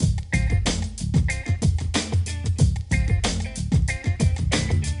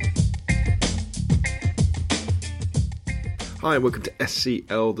Hi and welcome to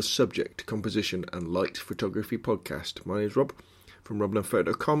SCL, the Subject, Composition and Light Photography Podcast. My name is Rob from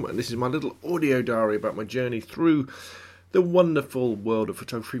roblandphoto.com, and this is my little audio diary about my journey through the wonderful world of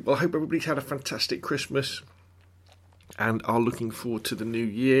photography. Well, I hope everybody's had a fantastic Christmas and are looking forward to the new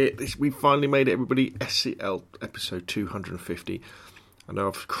year. We finally made it, everybody. SCL episode 250. I know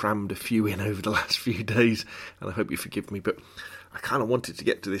I've crammed a few in over the last few days, and I hope you forgive me, but I kind of wanted to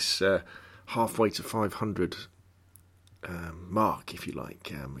get to this halfway to 500 mark, if you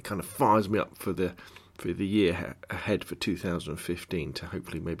like. It kind of fires me up for the year ahead for 2015 to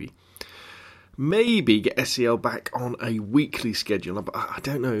hopefully maybe get SCL back on a weekly schedule. But I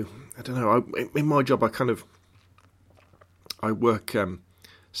don't know. In my job, I work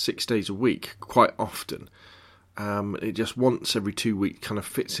 6 days a week quite often. It just once every 2 weeks kind of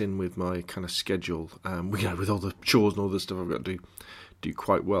fits in with my kind of schedule. With all the chores and all the stuff I've got to do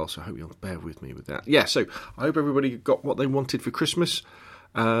quite well, so I hope you'll bear with me with that. Yeah, so I hope everybody got what they wanted for Christmas.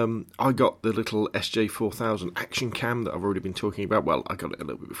 I got the little SJ4000 action cam that I've already been talking about. Well, I got it a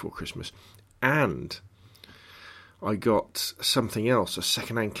little bit before Christmas. And I got something else, a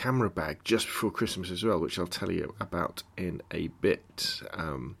second-hand camera bag, just before Christmas as well, which I'll tell you about in a bit.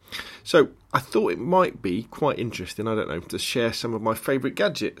 So I thought it might be quite interesting, I don't know, to share some of my favourite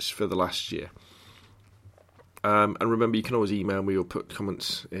gadgets for the last year. And remember, you can always email me or put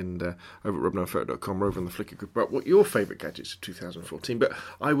comments in over at roblandphoto.com or over on the Flickr group about what your favourite gadgets of 2014. But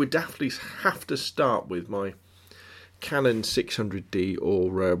I would definitely have to start with my Canon 600D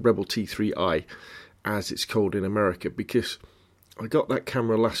or Rebel T3i, as it's called in America, because I got that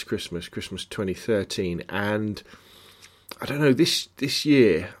camera last Christmas 2013, and I don't know, this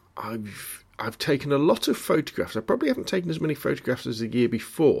year I've taken a lot of photographs. I probably haven't taken as many photographs as the year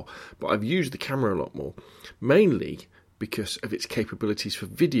before, but I've used the camera a lot more, mainly because of its capabilities for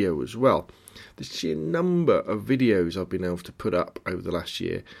video as well. The sheer number of videos I've been able to put up over the last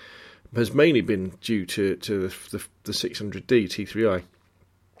year has mainly been due to the 600D T3i,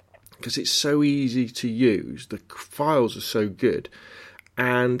 because it's so easy to use. The files are so good.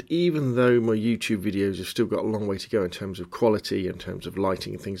 And even though my YouTube videos have still got a long way to go in terms of quality, in terms of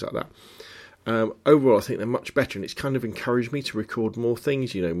lighting and things like that, overall I think they're much better, and it's kind of encouraged me to record more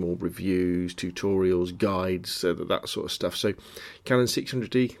things, more reviews, tutorials, guides, that sort of stuff. So Canon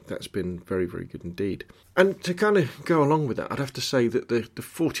 600D, that's been very, very good indeed. And to kind of go along with that, I'd have to say that the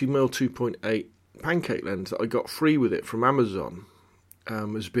 40mm 2.8 pancake lens that I got free with it from Amazon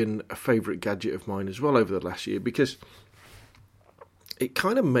has been a favourite gadget of mine as well over the last year, because it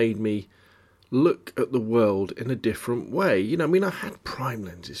kind of made me look at the world in a different way. I had prime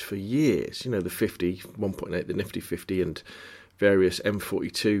lenses for years, the 50, 1.8, the Nifty 50, and various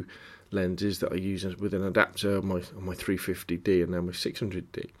M42 lenses that I use with an adapter on my 350D and now my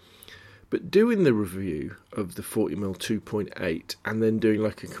 600D. But doing the review of the 40mm 2.8 and then doing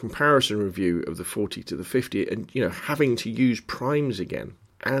like a comparison review of the 40 to the 50 and, having to use primes again,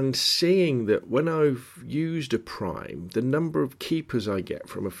 and seeing that when I've used a prime, the number of keepers I get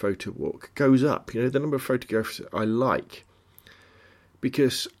from a photo walk goes up, the number of photographs I like.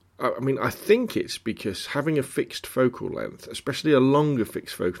 Because, I think it's because having a fixed focal length, especially a longer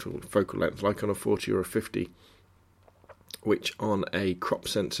fixed focal length, like on a 40 or a 50, which on a crop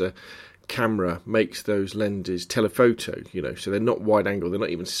sensor camera makes those lenses telephoto, so they're not wide angle, they're not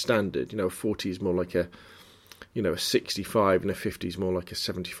even standard. A 40 is more like a 65, and a 50 is more like a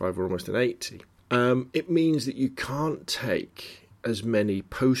 75 or almost an 80. It means that you can't take as many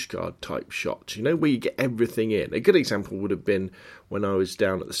postcard type shots, where you get everything in. A good example would have been when I was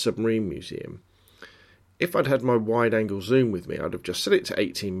down at the Submarine Museum. If I'd had my wide angle zoom with me, I'd have just set it to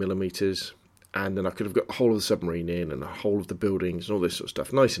 18mm, and then I could have got the whole of the submarine in and the whole of the buildings and all this sort of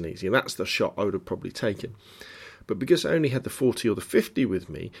stuff, nice and easy. And that's the shot I would have probably taken. But because I only had the 40 or the 50 with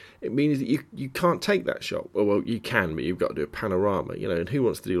me, it means that you can't take that shot. Well, you can, but you've got to do a panorama, and who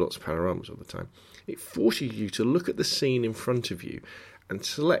wants to do lots of panoramas all the time? It forces you to look at the scene in front of you and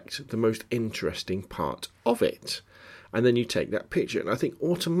select the most interesting part of it. And then you take that picture. And I think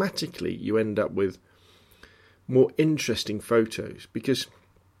automatically you end up with more interesting photos, because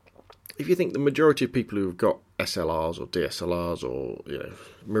if you think the majority of people who have got SLRs or DSLRs or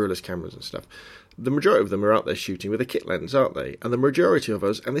mirrorless cameras and stuff, the majority of them are out there shooting with a kit lens, aren't they? And the majority of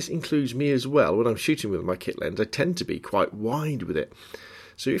us, and this includes me as well, when I'm shooting with my kit lens, I tend to be quite wide with it.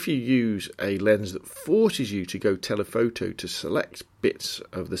 So if you use a lens that forces you to go telephoto to select bits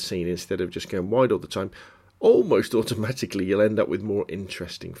of the scene instead of just going wide all the time, almost automatically you'll end up with more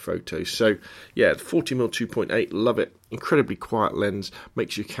interesting photos. So yeah, 40mm 2.8, love it. Incredibly quiet lens,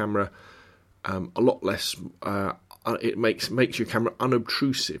 makes your camera a lot less, it makes your camera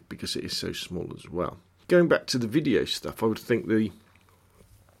unobtrusive because it is so small as well. going back to the video stuff, I would think the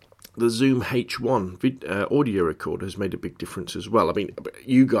Zoom H1 audio recorder has made a big difference as well. I mean,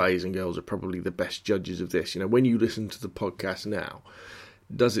 you guys and girls are probably the best judges of this. When you listen to the podcast now,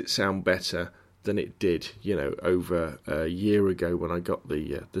 does it sound better than it did, over a year ago when I got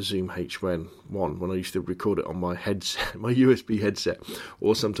the Zoom H1, when I used to record it on my headset, my USB headset,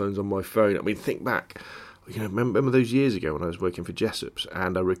 or sometimes on my phone? I mean, think back, remember those years ago when I was working for Jessop's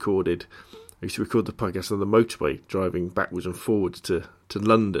and I used to record the podcast on the motorway, driving backwards and forwards to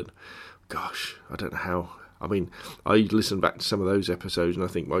London. Gosh, I don't know how. I mean, I listen back to some of those episodes and I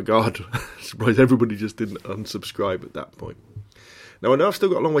think, my God, surprised everybody just didn't unsubscribe at that point. Now, I know I've still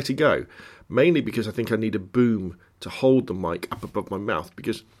got a long way to go, mainly because I think I need a boom to hold the mic up above my mouth,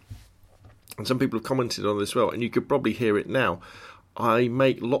 and some people have commented on this as well, and you could probably hear it now, I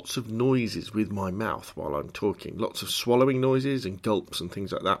make lots of noises with my mouth while I'm talking, lots of swallowing noises and gulps and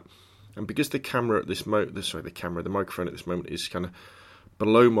things like that. And because the microphone at this moment is kind of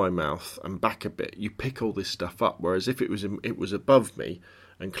below my mouth and back a bit, you pick all this stuff up. Whereas if it was above me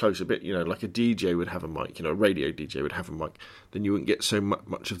and close a bit, like a DJ would have a mic, a radio DJ would have a mic, then you wouldn't get so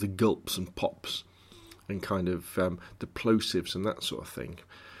much of the gulps and pops and kind of the plosives and that sort of thing.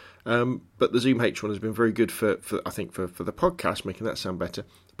 But the Zoom H1 has been very good for the podcast, making that sound better.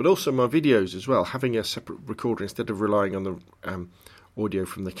 But also my videos as well, having a separate recorder instead of relying on the audio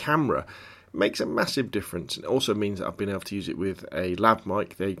from the camera makes a massive difference. It also means that I've been able to use it with a lav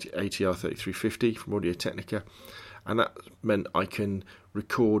mic, the ATR 3350 from Audio Technica, and that meant I can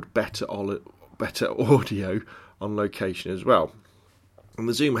record better audio on location as well. And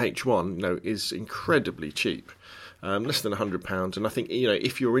the Zoom H1, is incredibly cheap, less than £100. And I think,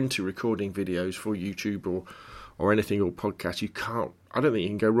 if you're into recording videos for YouTube or anything or podcast, I don't think you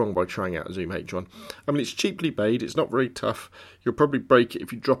can go wrong by trying out a Zoom H1. I mean, it's cheaply made. It's not very tough. You'll probably break it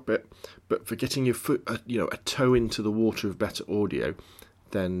if you drop it. But for getting your foot, a toe into the water of better audio,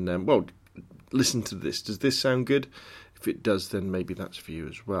 then, listen to this. Does this sound good? If it does, then maybe that's for you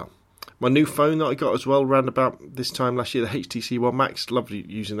as well. My new phone that I got as well, around about this time last year, the HTC One Max. Lovely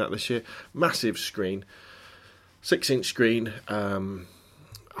using that this year. Massive screen. 6-inch screen.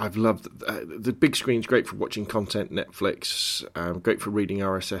 I've loved the big screen's great for watching content, Netflix, great for reading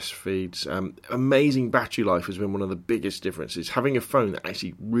RSS feeds. Amazing battery life has been one of the biggest differences. Having a phone that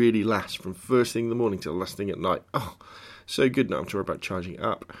actually really lasts from first thing in the morning till the last thing at night. Oh, so good, not to worry about charging it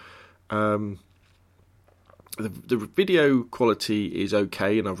up. The video quality is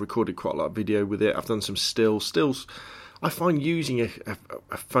okay, and I've recorded quite a lot of video with it. I've done some stills. I find using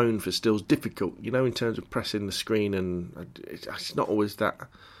a phone for stills difficult, in terms of pressing the screen, and it's not always that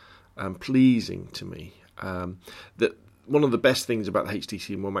pleasing to me. That one of the best things about the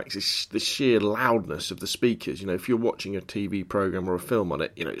HTC One Max is the sheer loudness of the speakers. If you're watching a TV program or a film on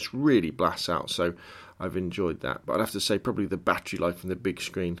it, it's really blasts out. So I've enjoyed that. But I'd have to say probably the battery life and the big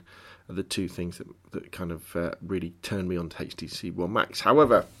screen are the two things that kind of really turned me on to HTC One Max.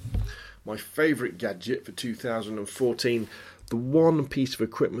 However, my favourite gadget for 2014, the one piece of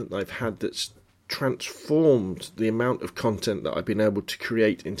equipment that I've had that's transformed the amount of content that I've been able to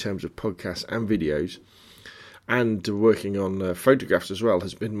create in terms of podcasts and videos, and working on photographs as well,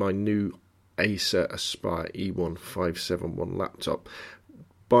 has been my new Acer Aspire E1571 laptop.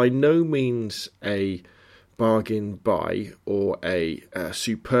 By no means a bargain buy or a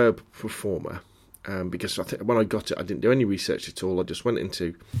superb performer, because I think when I got it, I didn't do any research at all. I just went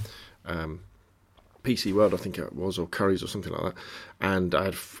into PC World, I think it was, or Curry's or something like that, and I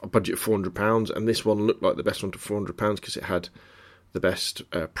had a budget of £400, and this one looked like the best one to £400 because it had the best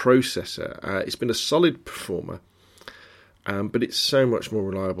processor. It's been a solid performer, but it's so much more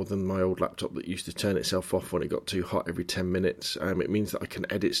reliable than my old laptop that used to turn itself off when it got too hot every 10 minutes. It means that I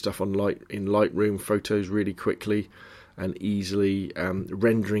can edit stuff in Lightroom photos really quickly and easily.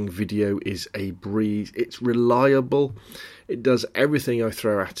 Rendering video is a breeze. It's reliable. It does everything I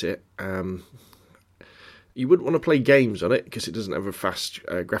throw at it. You wouldn't want to play games on it because it doesn't have a fast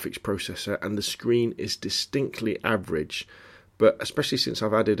graphics processor, and the screen is distinctly average. But especially since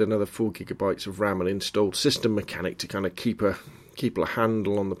I've added another 4 gigabytes of RAM and installed System Mechanic to kind of keep a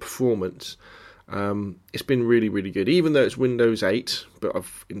handle on the performance, it's been really, really good. Even though it's Windows 8, but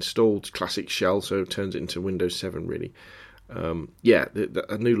I've installed Classic Shell, so it turns it into Windows 7 really. A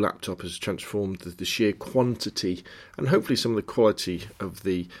new laptop has transformed the sheer quantity and hopefully some of the quality of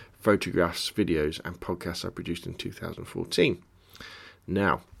the photographs, videos and podcasts I produced in 2014.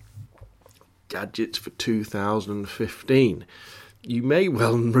 Now, gadgets for 2015. You may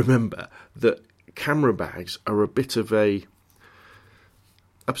well remember that camera bags are a bit of a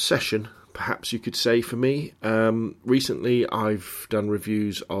obsession perhaps you could say, for me. Recently, I've done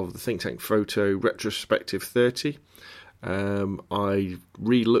reviews of the Think Tank Photo Retrospective 30. I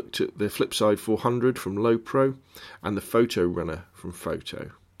re-looked at the Flipside 400 from Lowepro and the Photo Runner from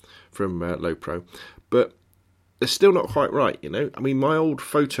Lowepro, but they're still not quite right, you know. I mean, my old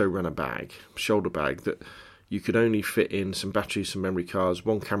Photo Runner bag, shoulder bag, that you could only fit in some batteries, some memory cards,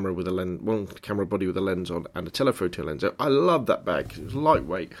 one camera body with a lens on, and a telephoto lens. I love that bag. It was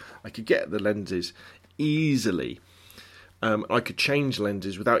lightweight. I could get at the lenses easily. I could change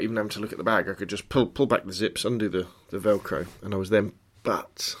lenses without even having to look at the bag. I could just pull back the zips, undo the Velcro, and I was then.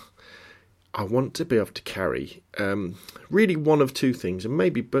 But I want to be able to carry really one of two things, and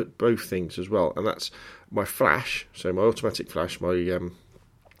maybe both things as well. And that's my flash, so my automatic flash, my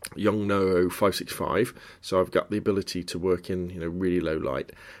Yongnuo 565. So I've got the ability to work in really low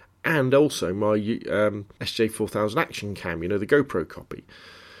light, and also my SJ4000 action cam, the GoPro copy.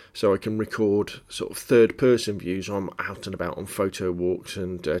 So I can record sort of third-person views. I'm out and about on photo walks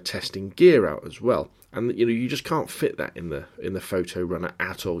and testing gear out as well. And you just can't fit that in the Photo Runner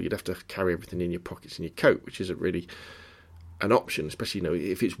at all. You'd have to carry everything in your pockets in your coat, which isn't really an option, especially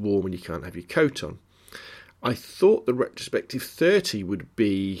if it's warm and you can't have your coat on. I thought the Retrospective 30 would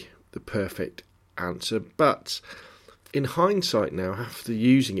be the perfect answer, but in hindsight now, after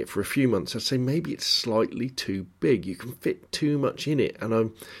using it for a few months, I'd say maybe it's slightly too big. You can fit too much in it, and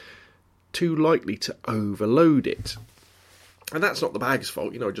I'm too likely to overload it. And that's not the bag's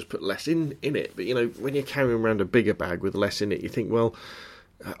fault, I just put less in it. But, when you're carrying around a bigger bag with less in it, you think, well,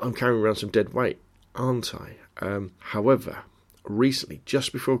 I'm carrying around some dead weight, aren't I? However, recently,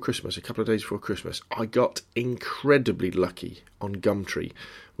 just before Christmas, a couple of days before Christmas, I got incredibly lucky on Gumtree,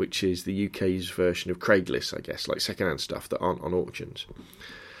 which is the UK's version of Craigslist, I guess, like second-hand stuff that aren't on auctions.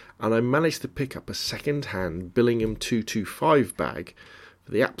 And I managed to pick up a second-hand Billingham 225 bag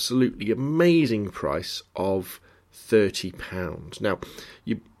for the absolutely amazing price of £30. Now,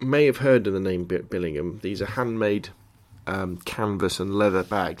 you may have heard of the name Billingham. These are handmade canvas and leather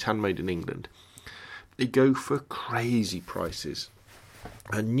bags, handmade in England. They go for crazy prices.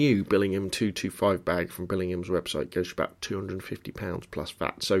 A new Billingham 225 bag from Billingham's website goes for about £250 plus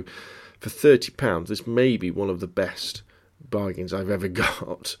VAT. So for £30, this may be one of the best bargains I've ever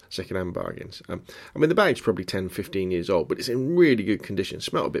got, second-hand bargains. The bag's probably 10, 15 years old, but it's in really good condition.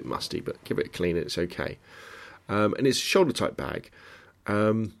 Smell a bit musty, but give it a clean and it's okay. And it's a shoulder-type bag,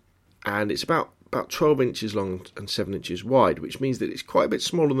 and it's about 12 inches long and 7 inches wide, which means that it's quite a bit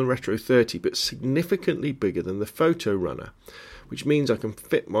smaller than the Retro 30, but significantly bigger than the Photo Runner, which means I can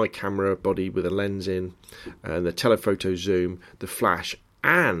fit my camera body with a lens in, and the telephoto zoom, the flash,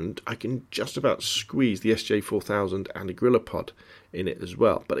 and I can just about squeeze the SJ4000 and a GorillaPod in it as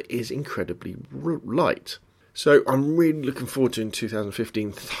well, but it is incredibly light. So I'm really looking forward to in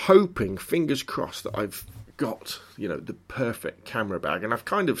 2015, hoping, fingers crossed, that I've got the perfect camera bag, and I've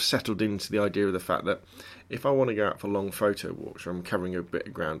kind of settled into the idea of the fact that if I want to go out for long photo walks or I'm covering a bit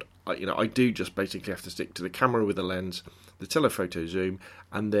of ground, I do just basically have to stick to the camera with a lens, the telephoto zoom,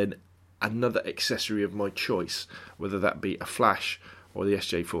 and then another accessory of my choice, whether that be a flash or the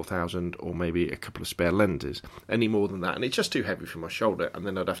SJ4000 or maybe a couple of spare lenses. Any more than that, and it's just too heavy for my shoulder, and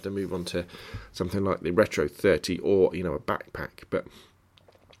then I'd have to move on to something like the Retro 30 or a backpack. But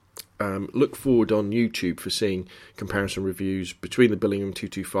look forward on YouTube for seeing comparison reviews between the Billingham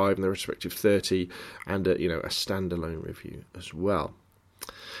 225 and the respective 30, and a standalone review as well.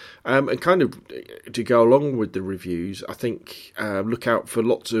 And kind of to go along with the reviews, I think look out for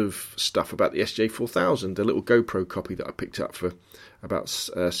lots of stuff about the SJ4000, the little GoPro copy that I picked up for about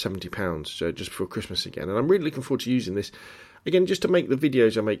 £70, so just before Christmas again. And I'm really looking forward to using this again, just to make the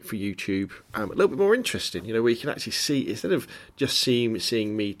videos I make for YouTube a little bit more interesting, where you can actually see, instead of just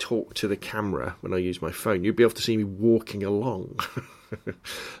seeing me talk to the camera when I use my phone, you'll be able to see me walking along,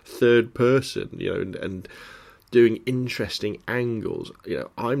 third person, and doing interesting angles.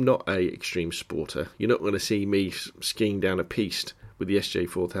 I'm not a extreme sporter. You're not going to see me skiing down a piste with the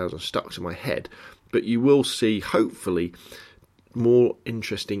SJ4000 stuck to my head, but you will see, hopefully, more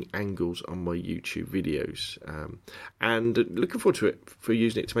interesting angles on my YouTube videos, and looking forward to it for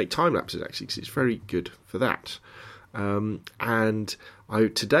using it to make time lapses, actually, because it's very good for that. And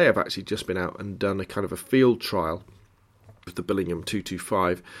today I've actually just been out and done a kind of a field trial with the Billingham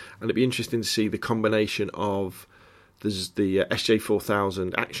 225, and it'd be interesting to see the combination of the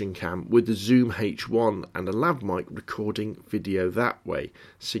SJ4000 action cam with the Zoom H1 and a lav mic recording video that way,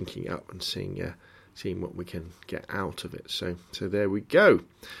 syncing up and seeing seeing what we can get out of it. So there we go.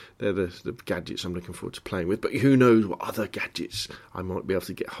 They're the gadgets I'm looking forward to playing with. But who knows what other gadgets I might be able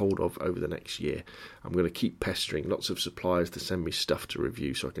to get hold of over the next year. I'm going to keep pestering lots of suppliers to send me stuff to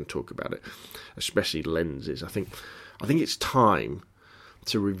review so I can talk about it, especially lenses. I think it's time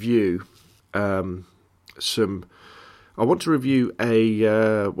to review some. I want to review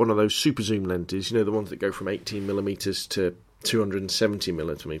a one of those super zoom lenses. The ones that go from 18mm to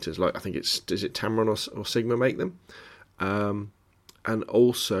 270mm. Like I think is it Tamron or Sigma make them, and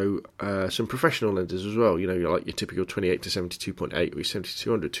also some professional lenses as well. Like your typical 28 to 72.8 or your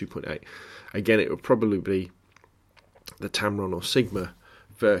 7200 2.8. Again, it would probably be the Tamron or Sigma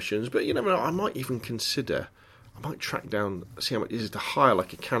versions, but you never know. I might even consider. I might track down, see how much is to hire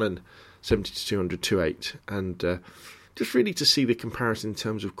like a Canon 70 to 200 2.8 and just really to see the comparison in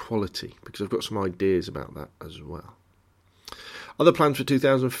terms of quality, because I've got some ideas about that as well. Other plans for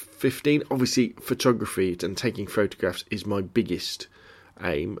 2015, obviously photography and taking photographs is my biggest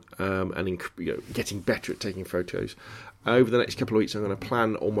aim, and getting better at taking photos. Over the next couple of weeks I'm going to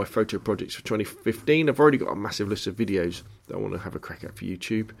plan all my photo projects for 2015. I've already got a massive list of videos that I want to have a crack at for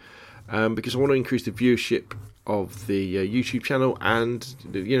YouTube, because I want to increase the viewership of the YouTube channel and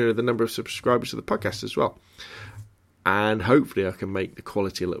the number of subscribers to the podcast as well. And hopefully I can make the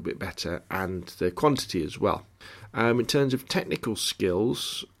quality a little bit better and the quantity as well. In terms of technical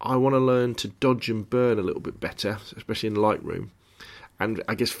skills, I want to learn to dodge and burn a little bit better, especially in Lightroom. And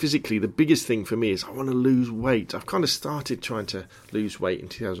I guess physically, the biggest thing for me is I want to lose weight. I've kind of started trying to lose weight in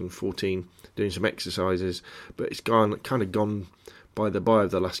 2014, doing some exercises, but it's gone by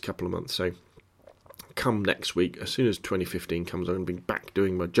the last couple of months. So come next week, as soon as 2015 comes, I'm going to be back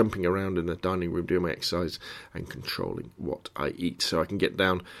doing my jumping around in the dining room, doing my exercise and controlling what I eat, so I can get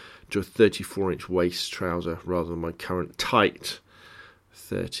down to a 34-inch waist trouser rather than my current tight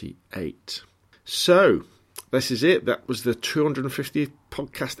 38. So this is it. That was the 250th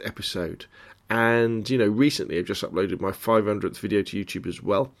podcast episode, and recently I've just uploaded my 500th video to YouTube as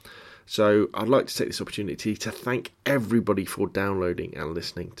well. So I'd like to take this opportunity to thank everybody for downloading and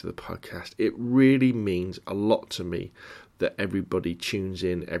listening to the podcast. It really means a lot to me that everybody tunes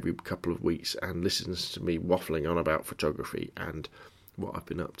in every couple of weeks and listens to me waffling on about photography and what I've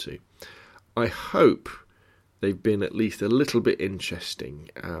been up to. I hope they've been at least a little bit interesting.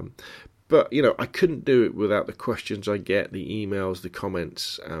 But, I couldn't do it without the questions I get, the emails, the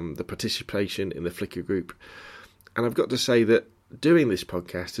comments, the participation in the Flickr group. And I've got to say that doing this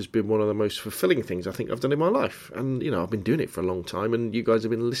podcast has been one of the most fulfilling things I think I've done in my life. And, I've been doing it for a long time, and you guys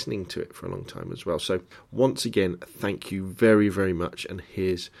have been listening to it for a long time as well. So once again, thank you very, very much. And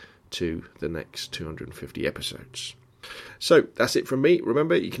here's to the next 250 episodes. So that's it from me.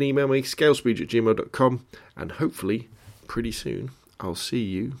 Remember, you can email me, scalespeed@gmail.com, and hopefully pretty soon I'll see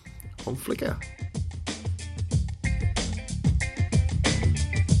you on Flickr.